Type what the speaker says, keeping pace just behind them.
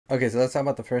Okay, so let's talk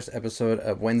about the first episode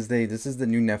of Wednesday. This is the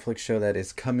new Netflix show that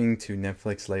is coming to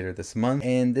Netflix later this month.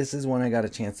 And this is when I got a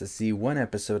chance to see one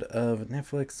episode of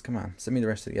Netflix. Come on, send me the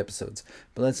rest of the episodes.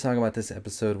 But let's talk about this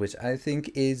episode, which I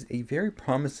think is a very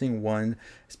promising one,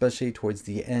 especially towards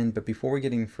the end. But before we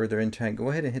get any further into it, go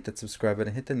ahead and hit that subscribe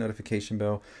button, hit the notification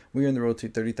bell. We are on the road to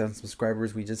 30,000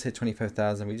 subscribers. We just hit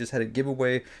 25,000. We just had a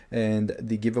giveaway, and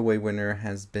the giveaway winner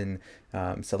has been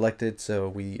selected. So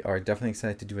we are definitely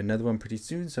excited to do another one pretty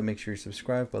soon. So make sure you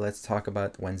subscribe. But let's talk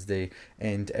about Wednesday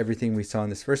and everything we saw in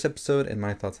this first episode and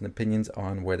my thoughts and opinions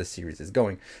on where the series is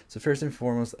going. So first and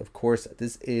foremost, of course,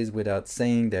 this is without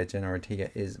saying that Jenna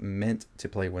Ortega is meant to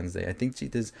play Wednesday. I think she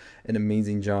does an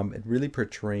amazing job at really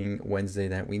portraying Wednesday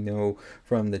that we know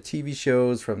from the TV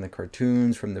shows, from the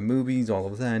cartoons, from the movies, all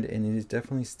of that. And it is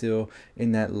definitely still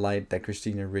in that light that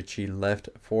Christina Ricci left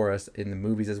for us in the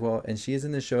movies as well. And she is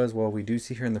in the show as well. We do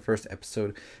see her in the first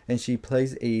episode, and she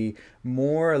plays a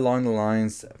more along the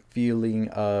lines feeling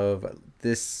of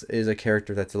this is a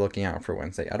character that's looking out for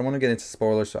Wednesday. I don't want to get into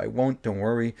spoilers, so I won't. Don't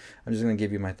worry. I'm just going to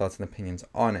give you my thoughts and opinions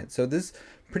on it. So this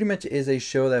pretty much is a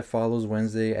show that follows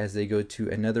Wednesday as they go to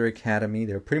another academy.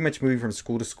 They're pretty much moving from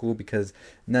school to school because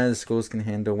none of the schools can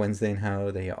handle Wednesday and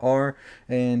how they are.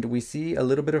 And we see a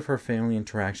little bit of her family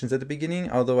interactions at the beginning,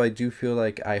 although I do feel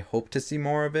like I hope to see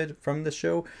more of it from the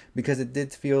show because it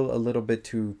did feel a little bit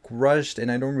too rushed and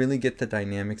I don't really get the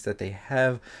dynamics that they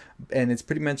have. And it's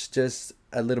pretty much just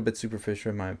a little bit superficial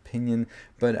in my opinion,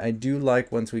 but I do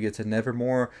like once we get to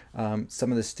Nevermore, some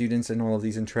of the students and all of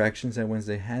these interactions that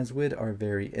Wednesday has with are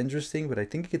very interesting, but I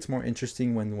think it gets more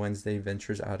interesting when Wednesday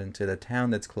ventures out into the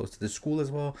town that's close to the school as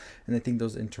well, and I think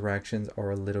those interactions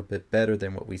are a little bit better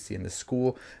than what we see in the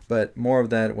school, but more of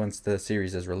that once the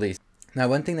series is released. Now,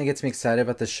 one thing that gets me excited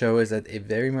about the show is that it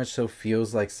very much so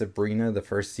feels like Sabrina the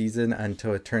first season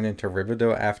until it turned into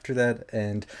Riverdale after that.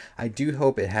 And I do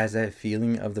hope it has that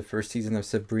feeling of the first season of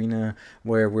Sabrina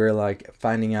where we're like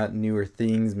finding out newer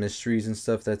things, mysteries and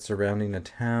stuff that's surrounding the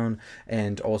town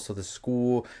and also the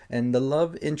school. And the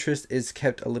love interest is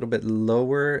kept a little bit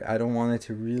lower. I don't want it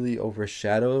to really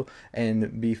overshadow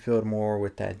and be filled more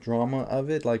with that drama of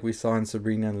it like we saw in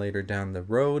Sabrina and later down the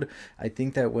road. I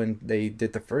think that when they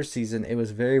did the first season, it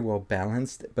was very well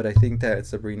balanced, but I think that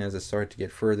Sabrina, as it started to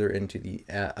get further into the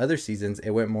other seasons, it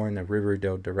went more in the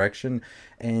Riverdale direction,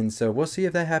 and so we'll see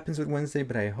if that happens with Wednesday,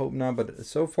 but I hope not. But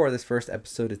so far this first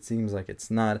episode, it seems like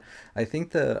it's not. I think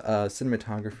the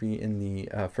cinematography in the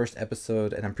first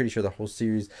episode, and I'm pretty sure the whole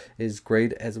series, is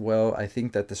great as well. I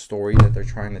think that the story that they're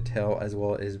trying to tell as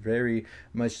well is very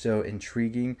much so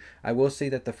intriguing. I will say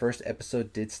that the first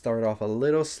episode did start off a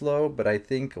little slow, but I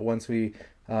think once we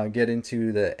get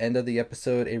into the end of the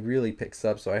episode, it really picks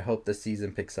up, so I hope the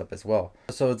season picks up as well.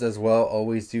 Episodes as well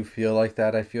always do feel like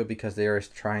that, I feel, because they are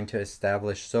trying to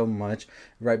establish so much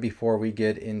right before we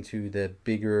get into the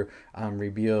bigger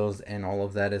reveals and all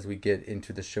of that as we get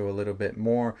into the show a little bit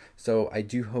more. So I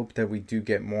do hope that we do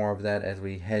get more of that as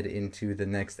we head into the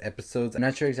next episodes. I'm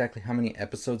not sure exactly how many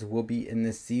episodes will be in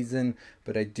this season,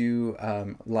 but I do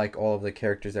like all of the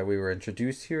characters that we were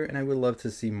introduced here, and I would love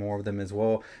to see more of them as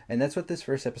well. And that's what this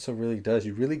first episode really does.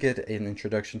 You really get an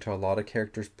introduction to a lot of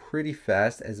characters pretty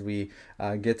fast as we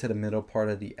get to the middle part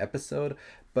of the episode,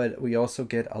 but we also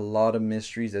get a lot of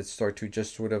mysteries that start to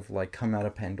just sort of like come out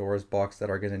of Pandora's box that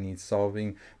are going to need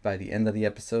solving by the end of the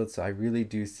episode. So I really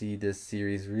do see this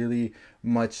series really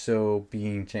much so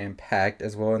being jam-packed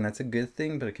as well, and that's a good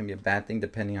thing, but it can be a bad thing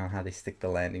depending on how they stick the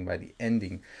landing by the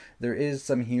ending. There is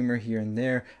some humor here and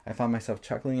there. I found myself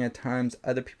chuckling at times.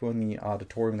 Other people in the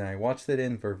auditorium that I watched it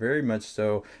in were very much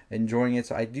so enjoying it,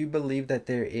 so I do believe that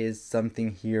there is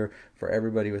something here for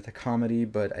everybody with a comedy,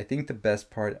 but I think the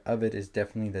best part of it is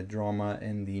definitely the drama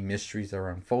and the mysteries that are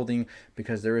unfolding,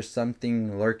 because there is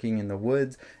something lurking in the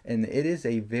woods, and it is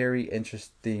a very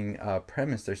interesting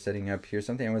premise they're setting up here,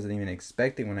 something I wasn't even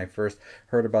expecting when I first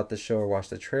heard about the show or watched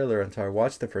the trailer, until I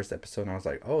watched the first episode and I was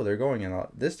like, oh, they're going in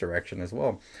this direction as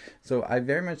well. So I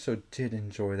very much so did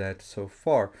enjoy that so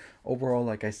far. Overall,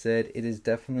 like I said, it is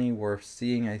definitely worth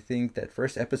seeing. I think that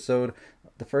first episode,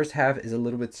 the first half is a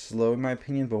little bit slow in my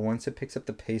opinion, but once it picks up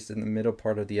the pace in the middle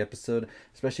part of the episode,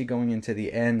 especially going into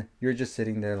the end, you're just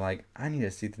sitting there like, I need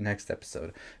to see the next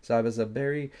episode. So I was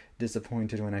very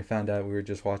disappointed when I found out we were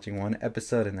just watching one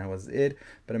episode and that was it,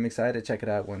 but I'm excited to check it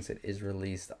out once it is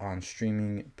released on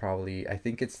streaming, probably, I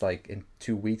think it's like in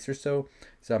 2 weeks or so.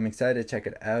 So I'm excited to check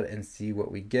it out and see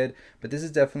what we get. But this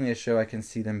is definitely a show I can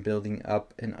see them building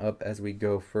up and up as we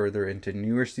go further into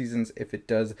newer seasons if it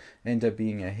does end up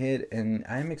being a hit, and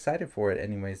I'm excited for it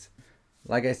anyways.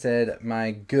 Like I said,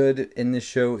 my good in this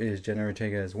show is Jenna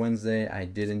Ortega as Wednesday. I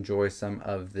did enjoy some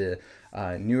of the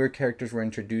newer characters were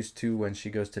introduced to when she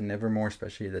goes to Nevermore,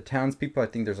 especially the townspeople. I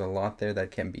think there's a lot there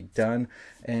that can be done.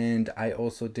 And I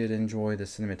also did enjoy the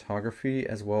cinematography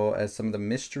as well as some of the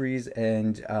mysteries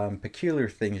and peculiar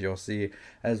things you'll see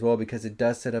as well, because it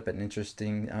does set up an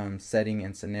interesting setting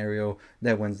and scenario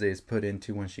that Wednesday is put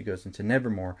into when she goes into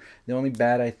Nevermore. The only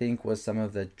bad, I think, was some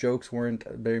of the jokes weren't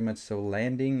very much so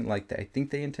landing like I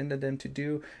think they intended them to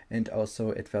do, and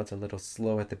also it felt a little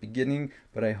slow at the beginning,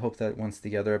 but I hope that once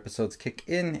the other episodes kick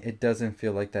in, it doesn't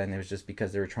feel like that and it was just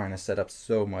because they were trying to set up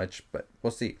so much, but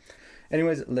we'll see.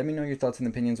 Anyways, let me know your thoughts and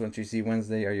opinions once you see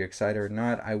Wednesday. Are you excited or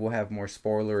not? I will have more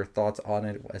spoiler thoughts on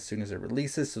it as soon as it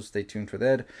releases, so stay tuned for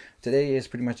that. Today is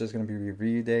pretty much just going to be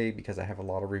review day because I have a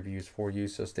lot of reviews for you,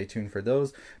 so stay tuned for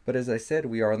those. But as I said,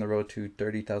 we are on the road to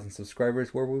 30,000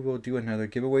 subscribers where we will do another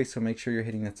giveaway, so make sure you're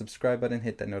hitting that subscribe button,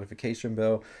 hit that notification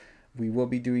bell. We will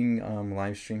be doing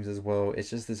live streams as well. It's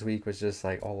just this week was just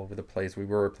like all over the place. We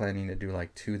were planning to do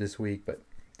like 2 this week, but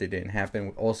they didn't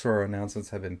happen. Also, our announcements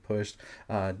have been pushed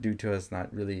due to us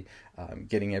not really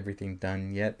getting everything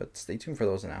done yet, but stay tuned for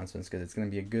those announcements because it's going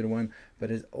to be a good one.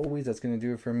 But as always, that's going to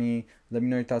do it for me. Let me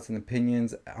know your thoughts and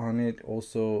opinions on it.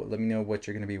 Also, let me know what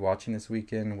you're going to be watching this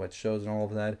weekend, what shows and all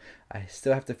of that. I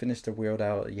still have to finish the Weird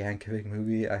Al Yankovic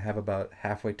movie. I have about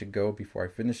halfway to go before I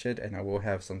finish it, and I will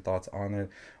have some thoughts on it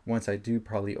once I do,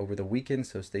 probably over the weekend,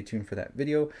 so stay tuned for that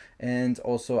video. And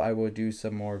also, I will do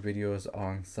some more videos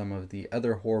on some of the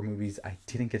other horror movies I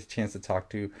didn't get a chance to talk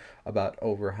to about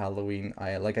over Halloween.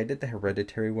 I did the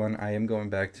Hereditary one. I am going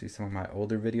back to some of my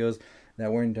older videos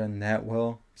that weren't done that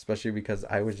well, especially because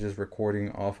I was just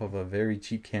recording off of a very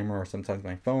cheap camera or sometimes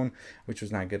my phone, which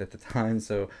was not good at the time.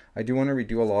 So I do want to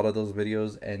redo a lot of those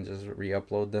videos and just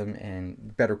re-upload them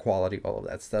and better quality, all of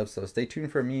that stuff. So stay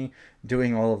tuned for me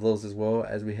doing all of those as well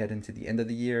as we head into the end of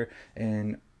the year.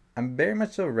 And I'm very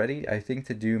much so ready, I think,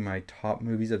 to do my top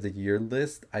movies of the year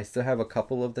list. I still have a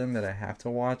couple of them that I have to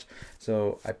watch,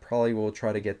 so I probably will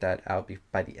try to get that out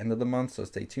by the end of the month, so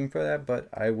stay tuned for that. But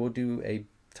I will do a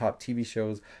top TV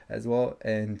shows as well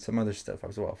and some other stuff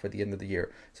as well for the end of the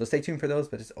year, so stay tuned for those.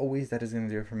 But as always, that is going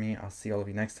to do it for me. I'll see all of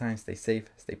you next time. Stay safe,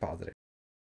 stay positive.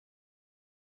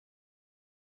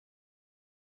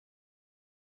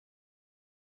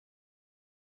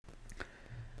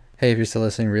 Hey, if you're still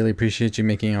listening, really appreciate you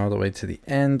making it all the way to the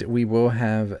end. We will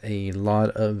have a lot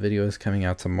of videos coming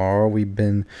out tomorrow. We've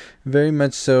been very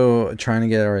much so trying to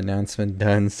get our announcement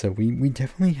done, so we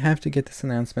definitely have to get this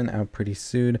announcement out pretty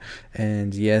soon.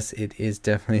 And yes, it is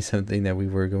definitely something that we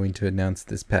were going to announce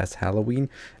this past Halloween,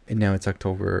 and now it's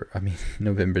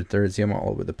November 3rd, so I'm all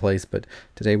over the place, but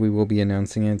today we will be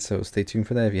announcing it, so stay tuned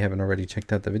for that. If you haven't already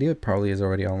checked out the video, it probably is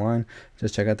already online.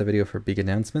 Just check out the video for a big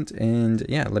announcement, and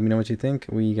yeah, let me know what you think.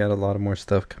 We got a lot of more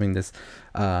stuff coming this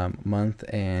month,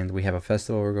 and we have a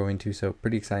festival we're going to, so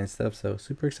pretty exciting stuff. So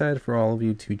super excited for all of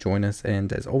you to join us,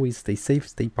 and as always, stay safe,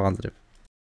 stay positive.